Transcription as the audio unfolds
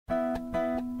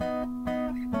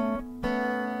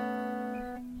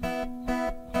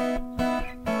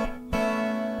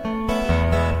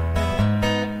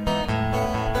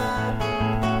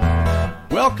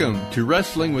Welcome to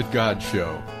Wrestling with God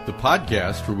Show, the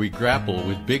podcast where we grapple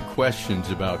with big questions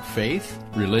about faith,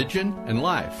 religion, and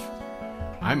life.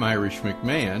 I'm Irish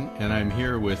McMahon, and I'm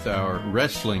here with our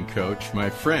wrestling coach,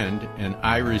 my friend, and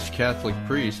Irish Catholic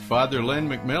priest, Father Len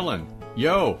McMillan.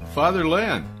 Yo, Father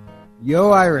Len.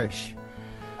 Yo, Irish.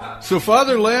 So,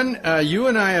 Father Len, you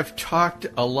and I have talked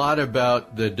a lot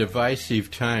about the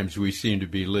divisive times we seem to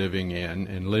be living in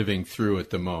and living through at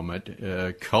the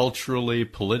moment, culturally,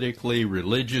 politically,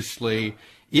 religiously,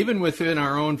 even within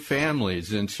our own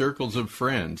families and circles of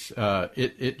friends.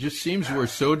 It just seems we're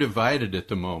so divided at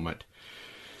the moment.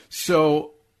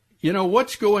 So,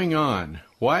 what's going on?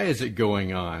 Why is it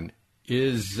going on?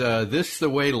 Is this the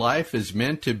way life is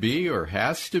meant to be or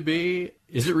has to be?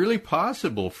 Is it really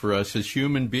possible for us as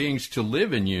human beings to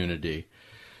live in unity?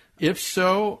 If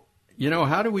so,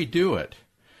 how do we do it?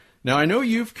 Now, I know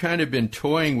you've kind of been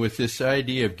toying with this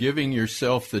idea of giving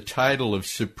yourself the title of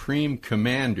Supreme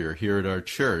Commander here at our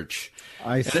church.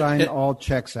 I sign all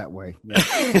checks that way.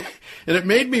 Yeah. And it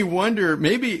made me wonder,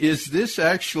 maybe is this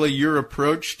actually your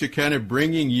approach to kind of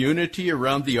bringing unity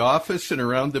around the office and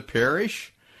around the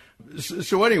parish?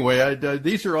 So anyway,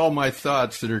 these are all my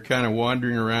thoughts that are kind of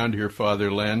wandering around here,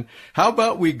 Father Len. How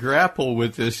about we grapple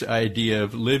with this idea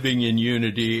of living in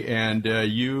unity and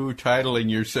you titling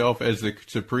yourself as the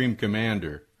Supreme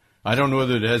Commander? I don't know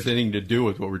whether it has anything to do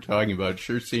with what we're talking about. It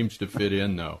sure seems to fit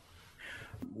in, though.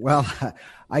 Well,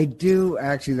 I do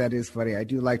actually, that is funny. I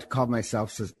do like to call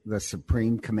myself the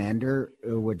Supreme Commander,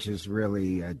 which is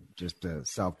really just a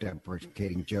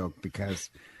self-deprecating joke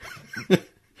because...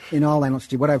 In all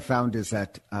honesty, what I've found is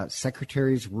that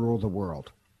secretaries rule the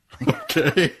world.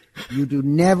 Okay. You do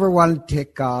never want to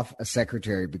tick off a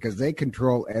secretary because they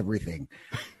control everything.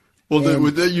 Well,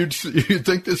 you'd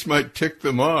think this might tick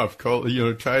them off,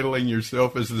 titling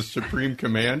yourself as the Supreme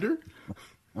Commander?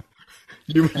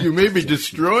 You may be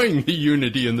destroying the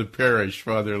unity in the parish,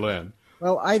 Father Len.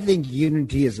 Well, I think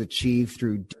unity is achieved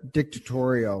through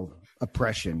dictatorial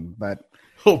oppression, but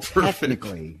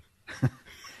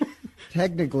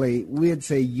technically, we'd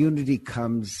say unity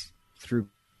comes through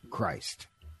Christ.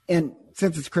 And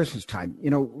since it's Christmas time,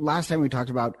 last time we talked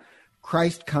about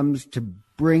Christ comes to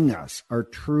bring us our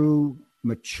true,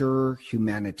 mature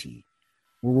humanity,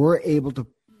 where we're able to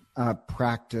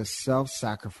practice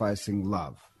self-sacrificing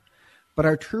love. But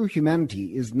our true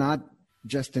humanity is not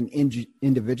just an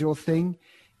individual thing.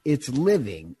 It's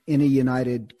living in a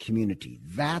united community.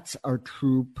 That's our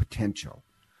true potential.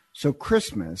 So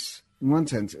Christmas, in one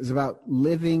sense, is about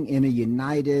living in a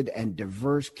united and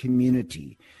diverse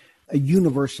community, a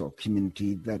universal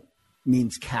community that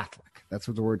means Catholic. That's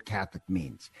what the word Catholic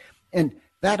means. And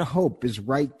that hope is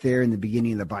right there in the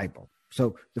beginning of the Bible.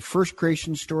 So the first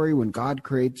creation story, when God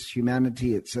creates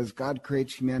humanity, it says God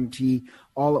creates humanity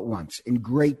all at once in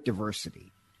great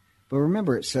diversity. But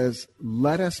remember, it says,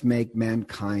 let us make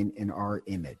mankind in our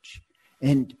image.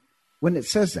 And when it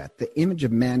says that, the image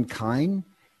of mankind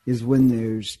is when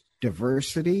there's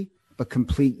diversity, but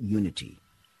complete unity.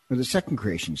 Or the second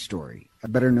creation story,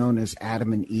 better known as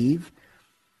Adam and Eve,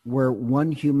 where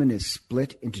one human is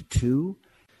split into two.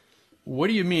 What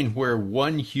do you mean where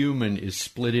one human is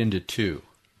split into two?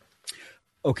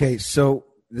 Okay, so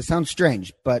this sounds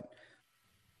strange, but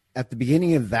at the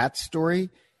beginning of that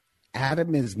story,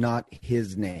 Adam is not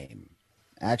his name.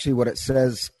 Actually, what it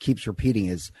says, keeps repeating,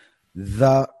 is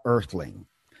the earthling.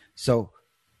 So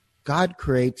God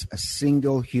creates a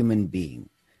single human being,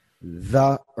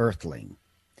 the earthling.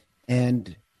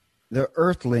 And the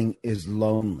earthling is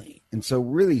lonely. And so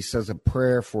really says a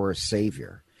prayer for a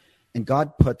savior. And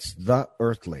God puts the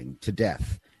earthling to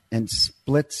death and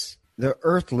splits the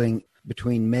earthling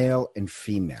between male and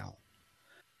female.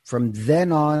 From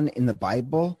then on in the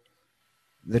Bible,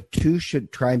 the two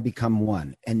should try and become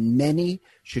one, and many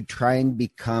should try and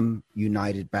become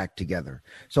united back together.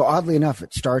 So oddly enough,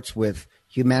 it starts with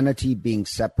humanity being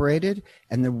separated,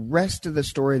 and the rest of the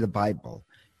story of the Bible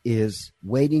is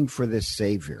waiting for this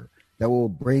Savior that will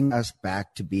bring us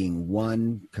back to being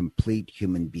one complete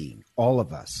human being, all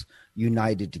of us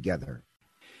united together.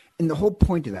 And the whole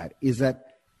point of that is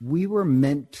that we were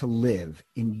meant to live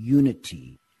in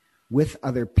unity with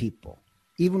other people,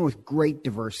 even with great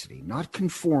diversity, not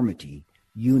conformity,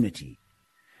 unity.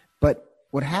 But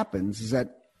what happens is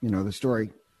that, the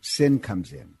story, sin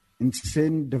comes in, and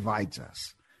sin divides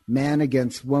us. Man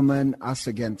against woman, us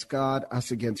against God, us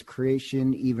against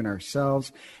creation, even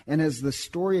ourselves. And as the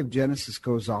story of Genesis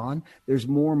goes on, there's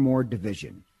more and more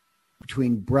division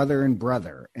between brother and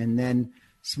brother, and then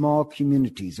small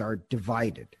communities are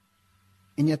divided.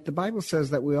 And yet the Bible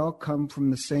says that we all come from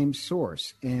the same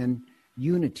source and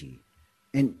unity.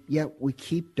 And yet we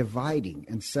keep dividing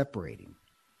and separating.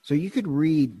 So you could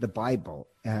read the Bible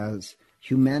as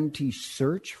humanity's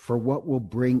search for what will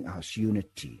bring us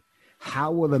unity.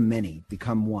 How will the many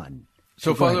become one?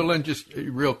 So, Father Len, just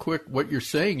real quick, what you're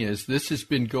saying is this has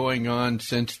been going on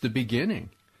since the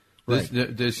beginning. Right.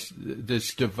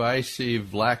 This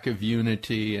divisive lack of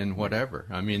unity and whatever.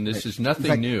 I mean, this is nothing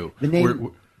fact, new.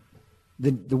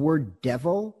 The word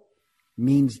devil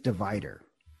means divider.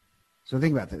 So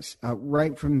think about this.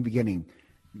 Right from the beginning,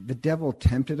 the devil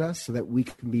tempted us so that we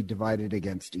can be divided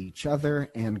against each other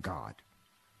and God.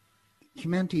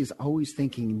 Humanity is always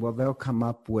thinking, well, they'll come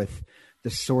up with the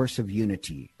source of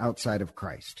unity outside of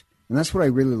Christ. And that's what I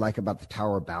really like about the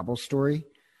Tower of Babel story.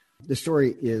 The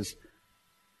story is,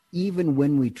 even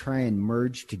when we try and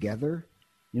merge together,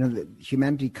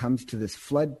 humanity comes to this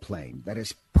floodplain that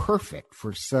is perfect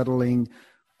for settling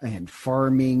and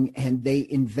farming, and they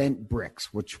invent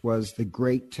bricks, which was the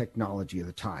great technology of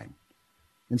the time.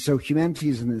 And so humanity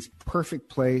is in this perfect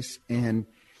place, and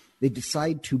they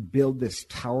decide to build this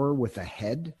tower with a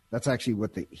head. That's actually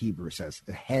what the Hebrew says,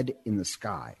 a head in the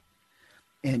sky.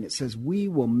 And it says, we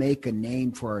will make a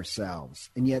name for ourselves.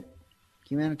 And yet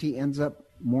humanity ends up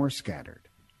more scattered.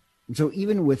 And so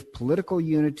even with political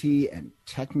unity and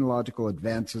technological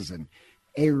advances and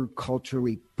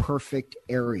agriculturally perfect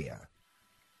area,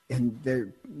 and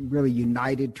they're really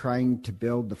united trying to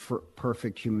build the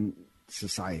perfect human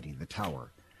society, the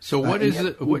tower. So what is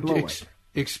it?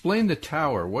 Explain the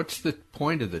tower. What's the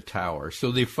point of the tower?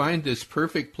 So they find this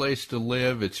perfect place to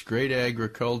live. It's great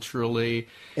agriculturally.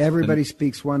 Everybody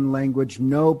speaks one language,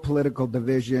 no political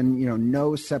division,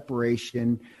 no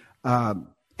separation.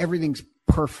 Everything's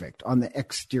perfect on the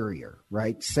exterior,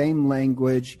 right? Same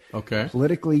language, okay.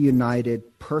 Politically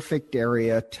united, perfect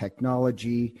area,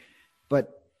 technology.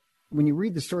 But when you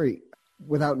read the story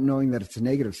without knowing that it's a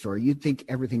negative story, you'd think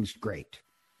everything's great.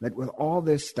 That with all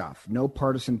this stuff, no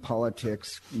partisan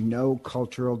politics, no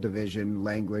cultural division,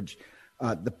 language,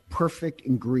 the perfect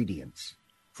ingredients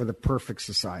for the perfect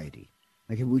society.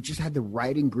 Like if we just had the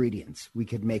right ingredients, we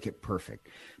could make it perfect.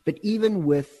 But even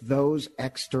with those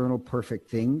external perfect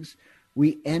things,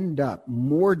 we end up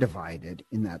more divided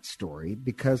in that story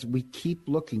because we keep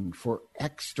looking for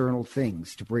external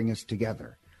things to bring us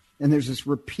together. And there's this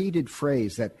repeated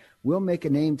phrase that we'll make a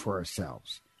name for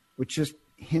ourselves, which just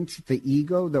hints at the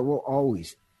ego that will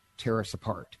always tear us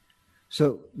apart.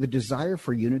 So the desire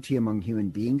for unity among human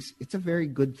beings, it's a very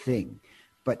good thing.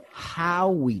 But how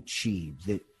we achieve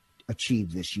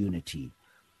this unity,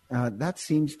 that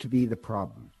seems to be the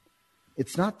problem.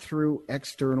 It's not through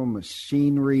external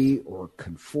machinery or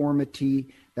conformity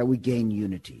that we gain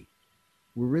unity.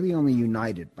 We're really only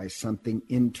united by something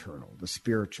internal, the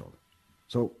spiritual.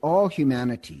 So all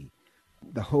humanity,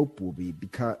 the hope will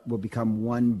become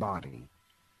one body,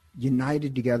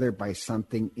 united together by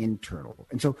something internal.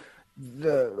 And so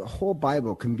the whole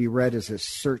Bible can be read as a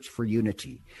search for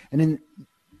unity. And then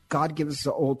God gives us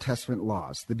the Old Testament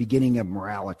laws, the beginning of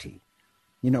morality.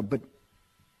 But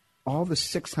all the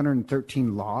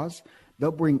 613 laws,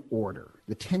 they'll bring order.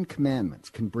 The 10 Commandments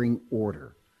can bring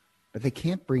order, but they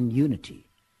can't bring unity.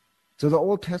 So the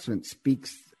Old Testament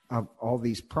speaks of all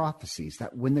these prophecies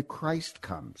that when the Christ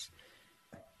comes,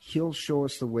 he'll show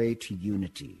us the way to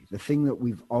unity, the thing that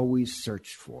we've always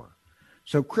searched for.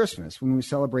 So Christmas, when we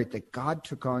celebrate that God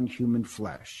took on human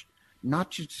flesh,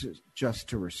 not just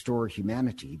to restore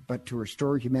humanity, but to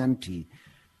restore humanity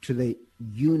to the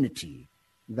unity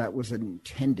that was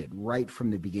intended right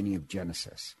from the beginning of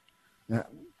Genesis.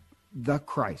 The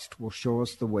Christ will show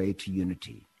us the way to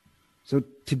unity. So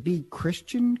to be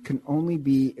Christian can only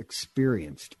be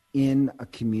experienced in a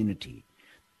community.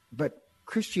 But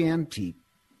Christianity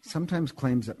sometimes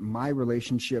claims that my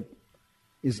relationship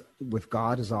with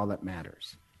God is all that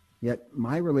matters. Yet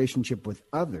my relationship with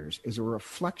others is a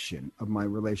reflection of my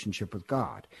relationship with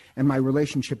God. And my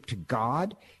relationship to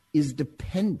God is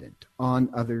dependent on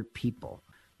other people.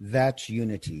 That's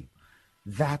unity.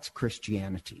 That's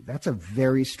Christianity. That's a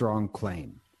very strong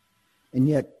claim. And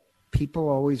yet people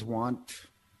always want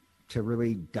to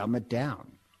really dumb it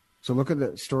down. So look at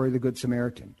the story of the Good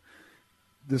Samaritan.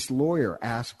 This lawyer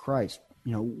asked Christ,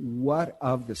 what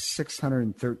of the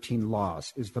 613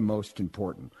 laws is the most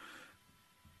important?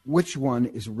 Which one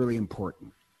is really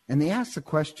important? And they ask the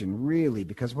question really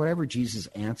because whatever Jesus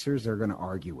answers, they're going to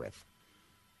argue with.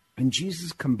 And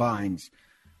Jesus combines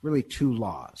really two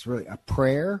laws, really a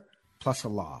prayer plus a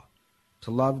law, to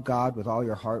love God with all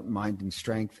your heart, mind, and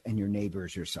strength, and your neighbor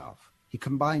as yourself. He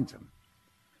combines them.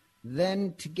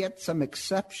 Then to get some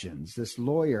exceptions, this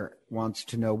lawyer wants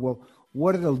to know, well,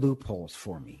 what are the loopholes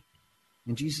for me?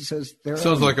 And Jesus says,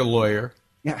 sounds like a lawyer.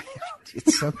 Yeah,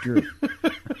 it's so true.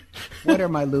 What are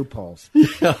my loopholes?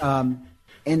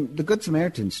 And the Good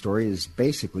Samaritan story is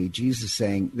basically Jesus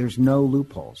saying there's no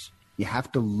loopholes. You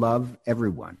have to love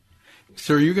everyone.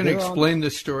 So are you going to explain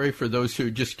this story for those who,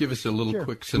 just give us a little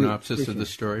quick synopsis briefly of the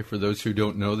story for those who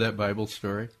don't know that Bible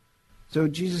story? So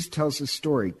Jesus tells his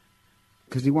story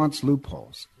because he wants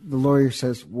loopholes. The lawyer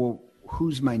says, well,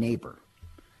 who's my neighbor?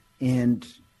 And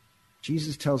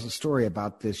Jesus tells a story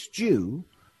about this Jew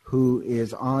who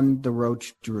is on the road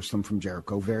to Jerusalem from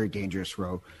Jericho, very dangerous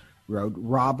road.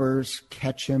 Robbers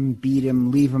catch him, beat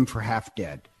him, leave him for half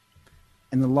dead.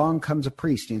 And along comes a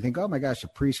priest, and you think, oh my gosh, a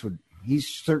priest he's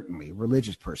certainly a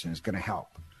religious person, is going to help.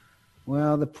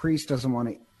 Well, the priest doesn't want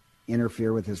to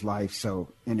interfere with his life,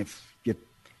 and if you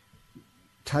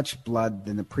touch blood,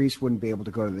 then the priest wouldn't be able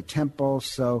to go to the temple,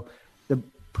 so the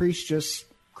priest just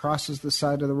crosses the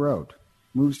side of the road,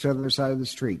 moves to the other side of the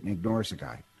street, and ignores the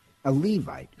guy. A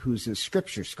Levite, who's a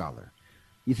scripture scholar,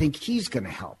 you think he's going to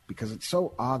help because it's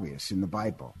so obvious in the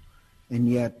Bible. And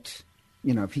yet,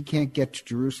 if he can't get to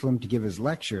Jerusalem to give his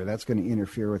lecture, that's going to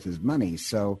interfere with his money.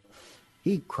 So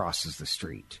he crosses the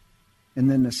street. And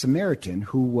then the Samaritan,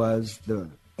 who was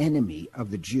the enemy of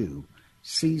the Jew,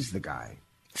 sees the guy.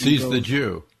 Sees the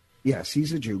Jew. Yeah,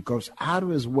 sees the Jew, goes out of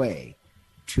his way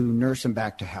to nurse him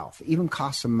back to health, even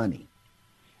costs him money.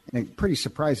 And it's pretty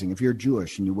surprising if you're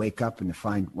Jewish and you wake up and you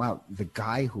find, wow, the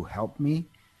guy who helped me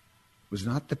was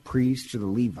not the priest or the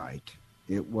Levite.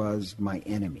 It was my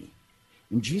enemy.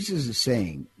 And Jesus is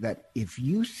saying that if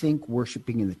you think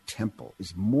worshiping in the temple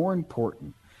is more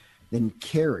important than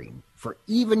caring for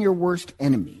even your worst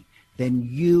enemy, then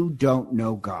you don't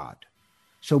know God.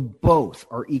 So both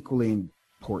are equally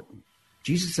important.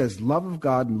 Jesus says love of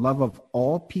God and love of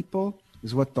all people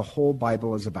is what the whole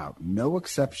Bible is about. No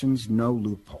exceptions, no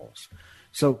loopholes.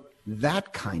 So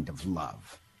that kind of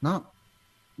love, not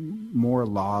more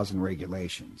laws and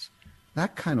regulations,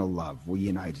 that kind of love will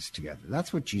unite us together.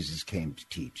 That's what Jesus came to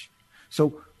teach.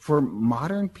 So for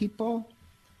modern people,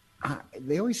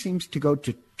 they always seem to go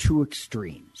to two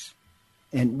extremes.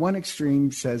 And one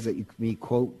extreme says that you can be,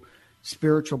 quote,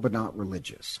 spiritual but not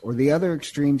religious. Or the other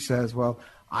extreme says, well,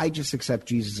 I just accept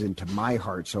Jesus into my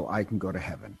heart so I can go to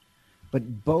heaven.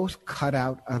 But both cut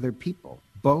out other people.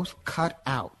 Both cut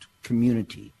out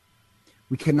community.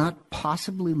 We cannot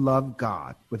possibly love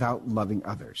God without loving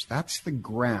others. That's the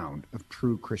ground of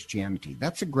true Christianity.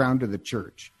 That's the ground of the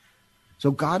church.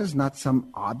 So God is not some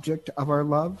object of our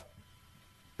love,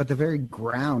 but the very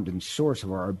ground and source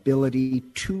of our ability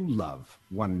to love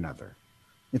one another.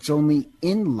 It's only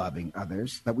in loving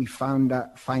others that we find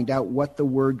out what the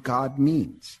word God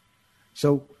means.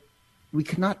 So we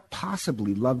cannot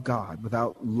possibly love God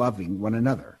without loving one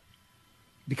another,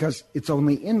 because it's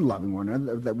only in loving one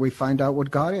another that we find out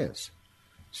what God is.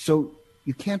 So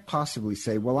you can't possibly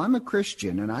say, well, I'm a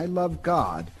Christian and I love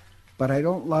God, but I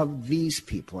don't love these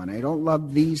people and I don't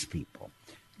love these people.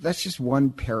 That's just one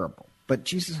parable. But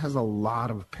Jesus has a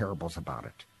lot of parables about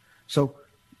it. So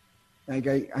I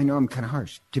know I'm kind of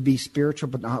harsh. To be spiritual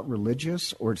but not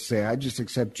religious, or to say I just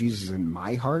accept Jesus in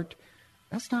my heart,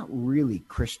 that's not really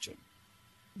Christian.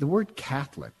 The word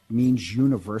Catholic means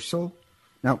universal.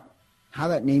 Now, how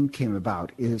that name came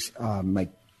about is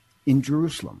like in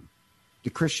Jerusalem, the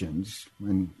Christians,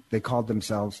 when they called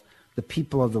themselves the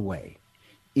people of the way.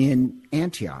 In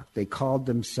Antioch, they called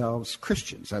themselves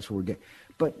Christians. That's where we get.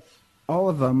 But all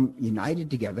of them united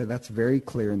together. That's very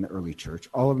clear in the early church.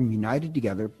 All of them united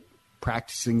together,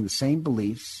 practicing the same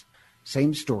beliefs,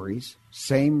 same stories,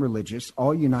 same religious,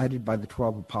 all united by the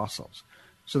 12 apostles.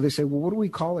 So they say, well, what do we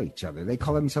call each other? They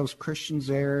call themselves Christians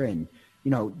there, and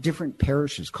different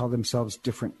parishes call themselves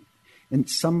different. And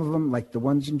some of them, like the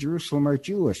ones in Jerusalem, are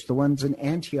Jewish. The ones in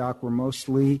Antioch were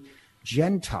mostly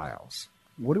Gentiles.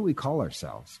 What do we call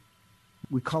ourselves?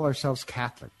 We call ourselves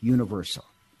Catholic, universal.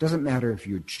 Doesn't matter if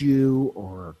you're Jew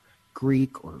or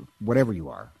Greek or whatever you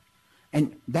are.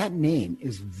 And that name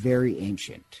is very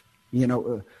ancient.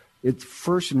 It's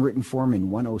first in written form in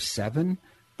 107,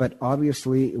 but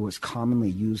obviously it was commonly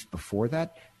used before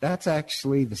that. That's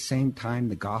actually the same time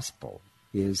the gospel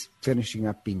is finishing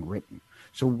up being written.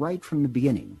 So right from the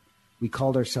beginning, we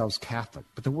called ourselves Catholic,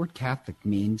 but the word Catholic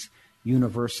means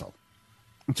universal.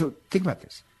 And so think about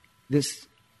this.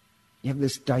 You have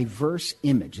this diverse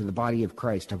image of the body of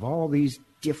Christ, of all these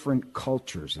different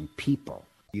cultures and people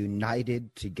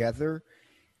united together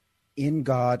in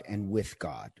God and with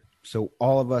God. So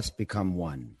all of us become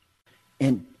one.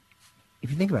 And if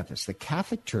you think about this, the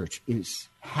Catholic Church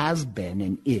has been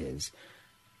and is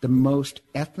the most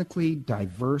ethnically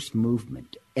diverse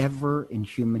movement ever in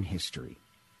human history.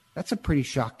 That's a pretty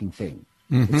shocking thing.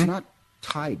 Mm-hmm. It's not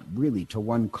tied really to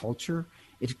one culture.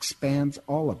 It expands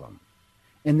all of them.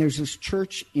 And there's this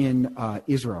church in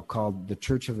Israel called the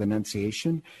Church of the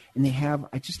Annunciation. And they have,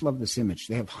 I just love this image,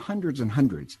 they have hundreds and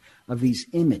hundreds of these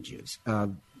images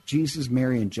of Jesus,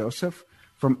 Mary, and Joseph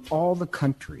from all the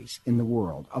countries in the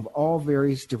world, of all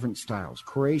various different styles: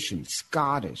 Croatian,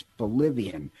 Scottish,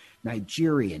 Bolivian,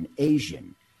 Nigerian,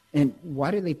 Asian. And why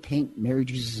do they paint Mary,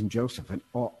 Jesus, and Joseph and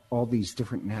all these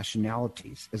different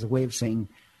nationalities? As a way of saying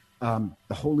the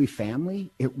Holy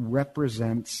Family, it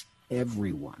represents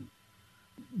everyone.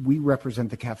 We represent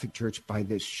the Catholic Church by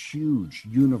this huge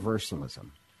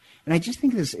universalism. And I just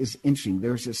think this is interesting.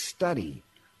 There's a study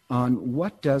on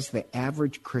what does the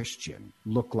average Christian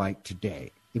look like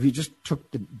today. If you just took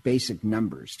the basic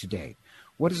numbers today,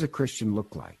 what does a Christian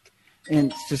look like?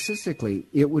 And statistically,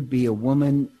 it would be a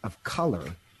woman of color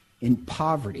in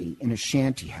poverty in a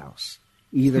shanty house,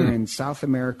 either in South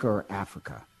America or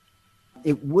Africa.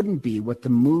 It wouldn't be what the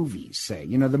movies say.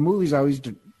 You know, the movies always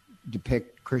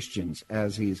depict Christians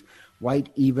as these white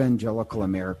evangelical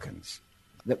Americans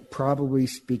that probably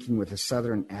speaking with a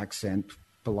Southern accent,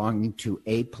 belonging to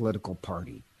a political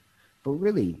party. But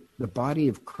really, the body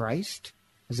of Christ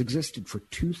has existed for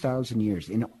 2,000 years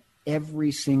in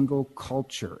every single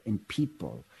culture and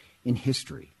people in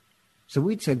history. So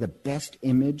we'd say the best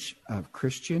image of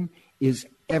Christian is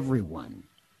everyone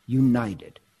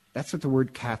united. That's what the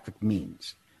word Catholic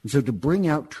means. And so to bring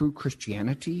out true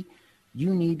Christianity,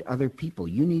 you need other people.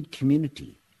 You need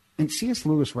community. And C.S.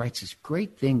 Lewis writes this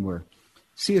great thing where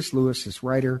C.S. Lewis, this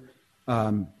writer,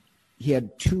 he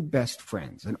had two best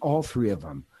friends, and all three of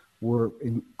them were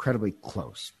incredibly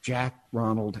close: Jack,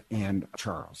 Ronald, and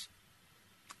Charles.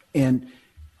 And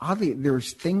oddly,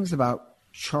 there's things about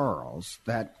Charles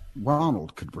that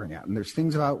Ronald could bring out, and there's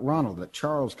things about Ronald that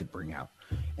Charles could bring out.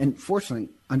 And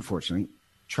unfortunately,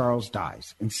 Charles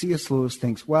dies. And C.S. Lewis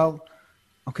thinks, well,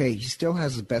 okay, he still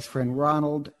has his best friend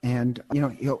Ronald, and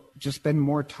he'll just spend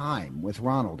more time with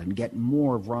Ronald and get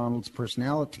more of Ronald's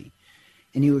personality.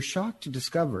 And he was shocked to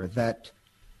discover that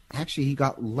actually he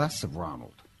got less of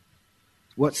Ronald.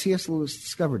 What C.S. Lewis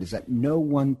discovered is that no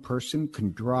one person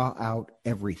can draw out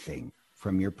everything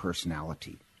from your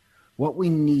personality. What we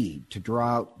need to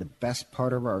draw out the best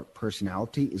part of our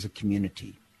personality is a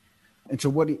community. And so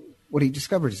what he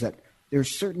discovered is that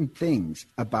there's certain things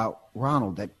about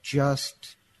Ronald that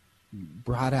just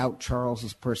brought out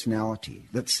Charles's personality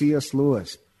that C.S.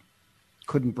 Lewis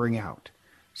couldn't bring out.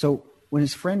 So when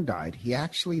his friend died, he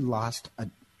actually lost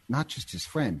not just his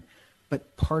friend,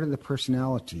 but part of the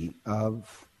personality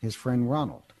of his friend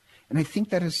Ronald. And I think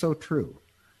that is so true,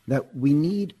 that we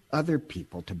need other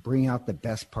people to bring out the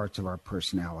best parts of our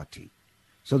personality.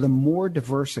 So the more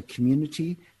diverse a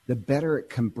community, the better it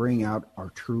can bring out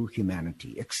our true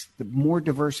humanity. The more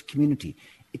diverse a community,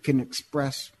 it can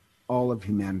express all of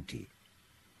humanity.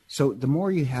 So the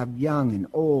more you have young and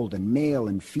old and male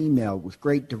and female with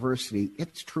great diversity,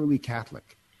 it's truly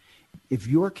Catholic. If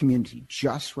your community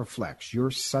just reflects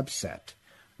your subset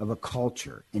of a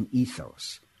culture and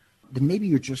ethos, then maybe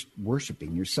you're just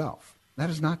worshiping yourself. That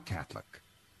is not Catholic.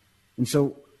 And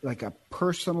so like a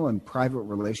personal and private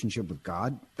relationship with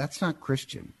God, that's not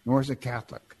Christian, nor is it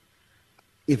Catholic.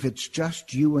 If it's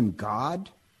just you and God,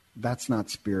 that's not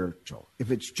spiritual. If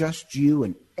it's just you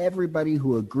and everybody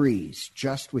who agrees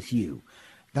just with you,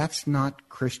 that's not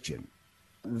Christian.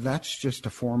 That's just a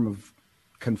form of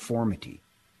conformity.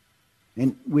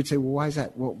 And we'd say, well, why is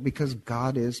that? Well, because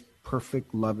God is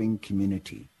perfect, loving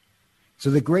community.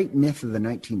 So the great myth of the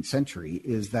 19th century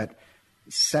is that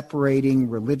separating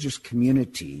religious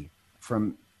community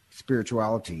from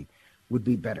spirituality would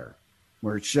be better,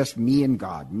 where it's just me and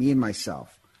God, me and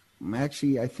myself.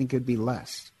 Actually, I think it'd be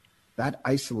less. That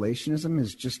isolationism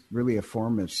is just really a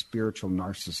form of spiritual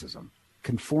narcissism.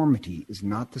 Conformity is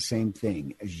not the same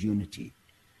thing as unity.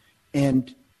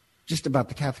 And just about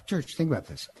the Catholic Church, think about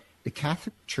this. The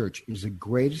Catholic Church is the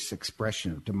greatest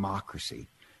expression of democracy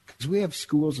because we have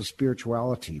schools of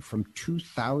spirituality from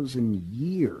 2,000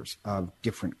 years of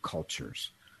different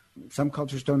cultures. Some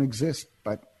cultures don't exist,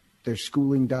 but their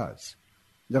schooling does.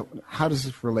 Now, how does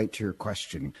this relate to your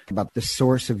question about the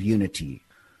source of unity?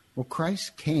 Well,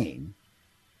 Christ came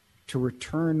to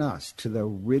return us to the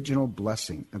original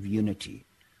blessing of unity,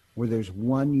 where there's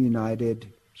one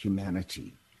united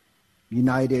humanity,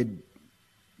 united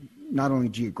not only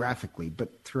geographically,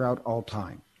 but throughout all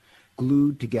time,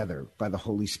 glued together by the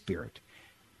Holy Spirit,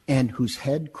 and whose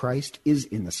head, Christ, is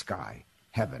in the sky,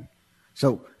 heaven.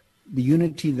 So the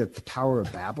unity that the Tower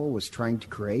of Babel was trying to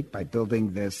create by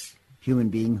building this human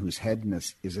being whose head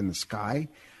is in the sky,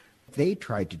 they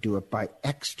tried to do it by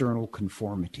external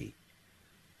conformity.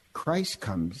 Christ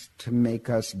comes to make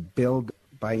us build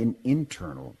by an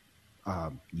internal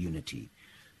unity,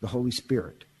 the Holy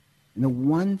Spirit. And the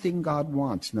one thing God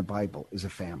wants in the Bible is a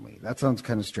family. That sounds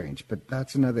kind of strange, but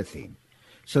that's another theme.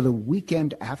 So the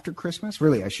weekend after Christmas,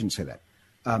 really, I shouldn't say that.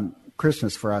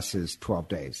 Christmas for us is 12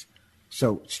 days.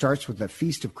 So it starts with the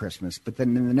Feast of Christmas, but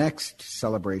then in the next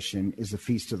celebration is the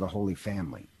Feast of the Holy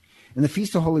Family. And the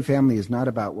Feast of the Holy Family is not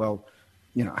about, well,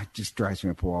 you know, it just drives me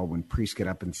up a wall when priests get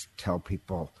up and tell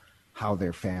people how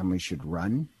their family should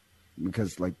run.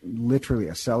 Because, like, literally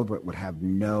a celebrant would have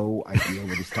no idea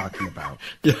what he's talking about.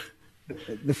 Yeah.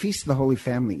 The Feast of the Holy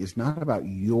Family is not about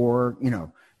your, you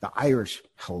know, the Irish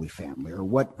Holy Family or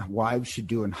what wives should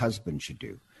do and husbands should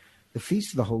do. The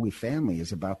Feast of the Holy Family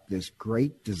is about this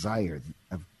great desire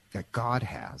that God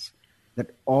has,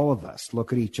 that all of us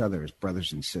look at each other as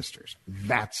brothers and sisters.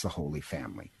 That's the Holy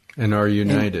Family. And are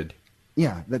united.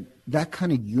 That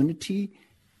kind of unity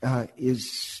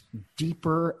is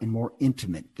deeper and more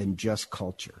intimate than just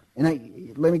culture.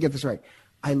 And let me get this right.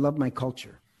 I love my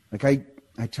culture. Like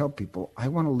I tell people, I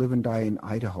want to live and die in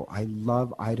Idaho. I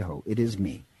love Idaho. It is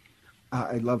me.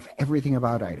 I love everything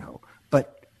about Idaho.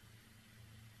 But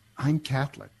I'm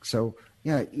Catholic. So,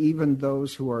 yeah, even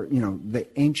those who are, you know, the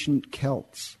ancient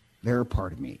Celts, they're a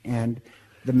part of me. And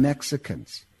the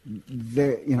Mexicans,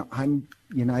 I'm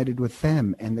united with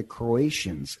them, and the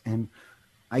Croatians. And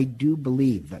I do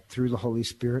believe that through the Holy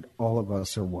Spirit, all of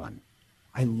us are one.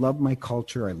 I love my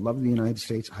culture. I love the United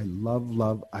States. I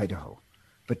love Idaho.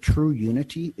 But true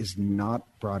unity is not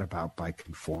brought about by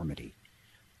conformity.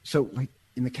 So, like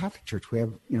in the Catholic Church, we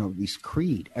have, you know, this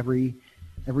creed every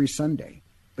Sunday.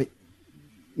 But,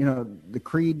 you know, the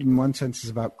creed in one sense is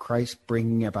about Christ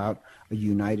bringing about a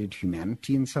united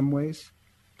humanity in some ways,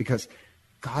 because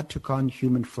God took on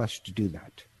human flesh to do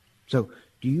that. So,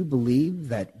 do you believe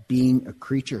that being a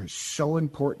creature is so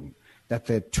important that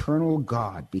the eternal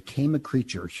God became a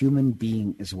creature, a human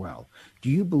being as well? Do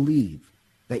you believe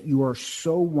that you are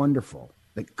so wonderful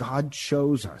that God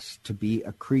chose us to be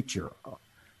a creature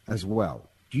as well?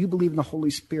 Do you believe in the Holy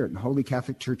Spirit in the Holy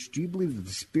Catholic Church? Do you believe that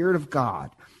the Spirit of God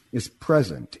is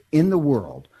present in the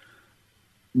world,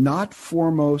 not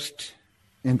foremost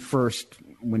and first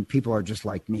when people are just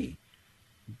like me,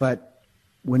 but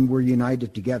when we're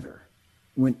united together,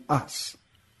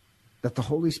 that the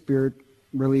Holy Spirit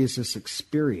really is this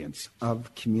experience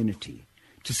of community?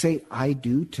 To say I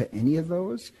do to any of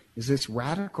those is this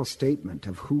radical statement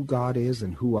of who God is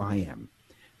and who I am,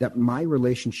 that my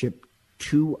relationship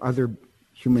to other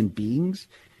human beings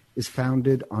is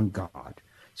founded on God.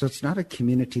 So it's not a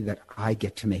community that I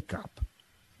get to make up.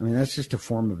 I mean, that's just a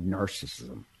form of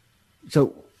narcissism.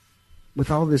 So with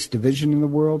all this division in the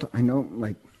world, I know,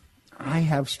 like, I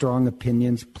have strong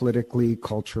opinions politically,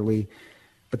 culturally,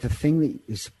 but the thing that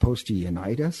is supposed to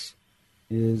unite us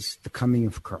is the coming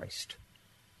of Christ.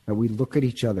 That we look at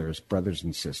each other as brothers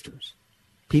and sisters.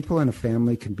 People in a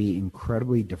family can be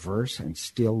incredibly diverse and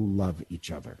still love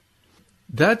each other.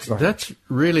 That's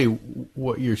really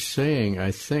what you're saying,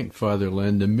 I think, Father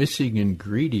Len, the missing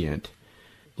ingredient.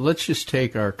 Let's just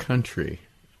take our country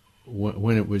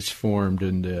when it was formed,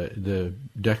 and the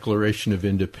Declaration of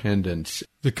Independence,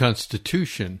 the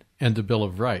Constitution, and the Bill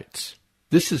of Rights.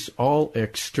 This is all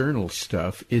external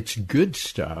stuff. It's good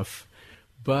stuff,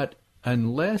 but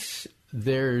unless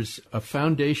there's a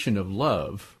foundation of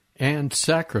love and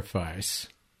sacrifice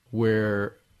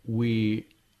where we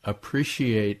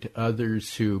appreciate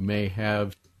others who may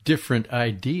have different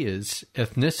ideas,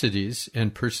 ethnicities,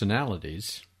 and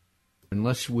personalities,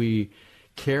 unless we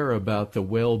care about the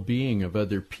well-being of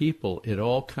other people, it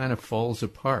all kind of falls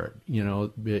apart. You know,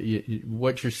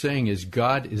 what you're saying is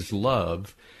God is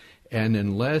love, and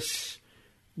unless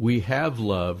we have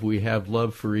love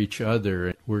for each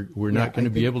other, we're not going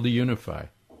to be able to unify.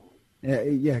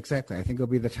 Yeah, exactly. I think it'll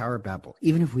be the Tower of Babel.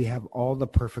 Even if we have all the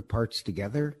perfect parts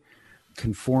together,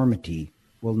 conformity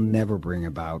will never bring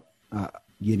about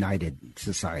united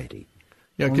society.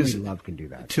 Yeah, because love can do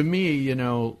that. To me, you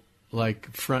know,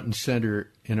 like front and center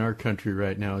in our country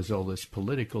right now is all this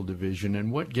political division,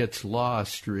 and what gets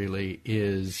lost really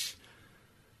is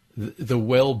the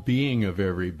well-being of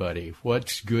everybody.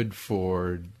 What's good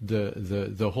for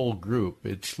the whole group?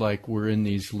 It's like we're in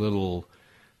these little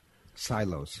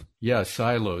silos. Yeah,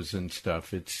 silos and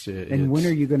stuff. And when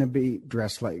are you going to be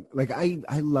dressed like I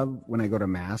love when I go to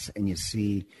Mass and you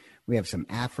see we have some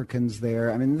Africans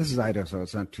there. I mean, this is Idaho, so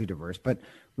it's not too diverse, but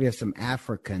we have some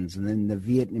Africans, and then the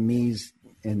Vietnamese,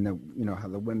 and how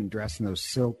the women dress in those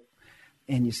silk,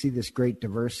 and you see this great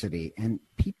diversity, and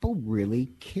people really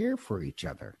care for each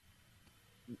other.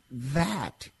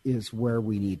 That is where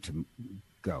we need to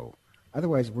go.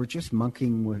 Otherwise, we're just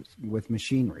monkeying with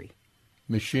machinery.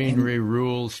 Machinery,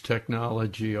 rules,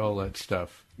 technology, all that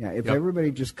stuff. Yeah, if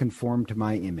everybody just conformed to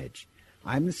my image.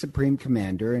 I'm the Supreme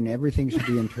Commander, and everything should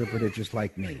be interpreted just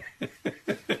like me.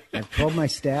 I've told my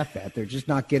staff that. They're just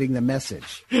not getting the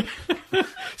message.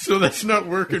 So that's not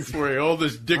working for you, all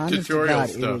this dictatorial God,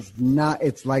 stuff. It is not,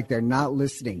 it's like they're not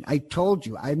listening. I told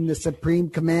you, I'm the Supreme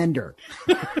Commander.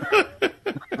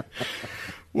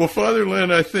 Well, Father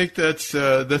Len, I think that's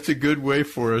a good way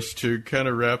for us to kind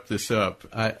of wrap this up.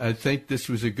 I think this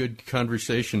was a good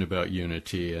conversation about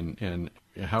unity and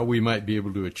how we might be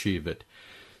able to achieve it.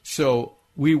 So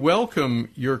we welcome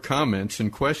your comments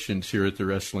and questions here at the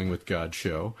Wrestling with God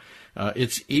show.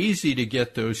 It's easy to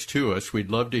get those to us. We'd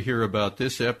love to hear about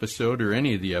this episode or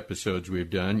any of the episodes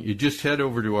we've done. You just head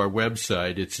over to our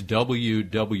website. It's wwgshow.com,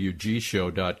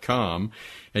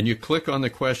 and you click on the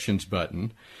questions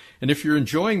button. And if you're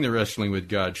enjoying the Wrestling with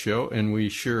God show, and we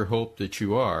sure hope that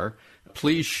you are,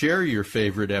 please share your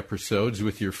favorite episodes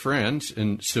with your friends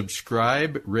and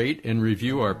subscribe, rate, and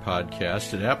review our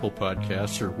podcast at Apple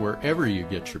Podcasts or wherever you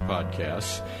get your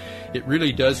podcasts. It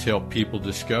really does help people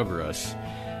discover us.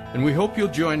 And we hope you'll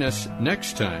join us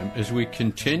next time as we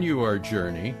continue our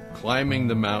journey, climbing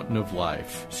the mountain of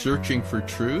life, searching for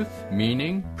truth,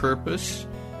 meaning, purpose,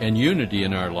 and unity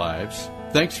in our lives.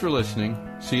 Thanks for listening.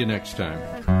 See you next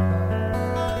time.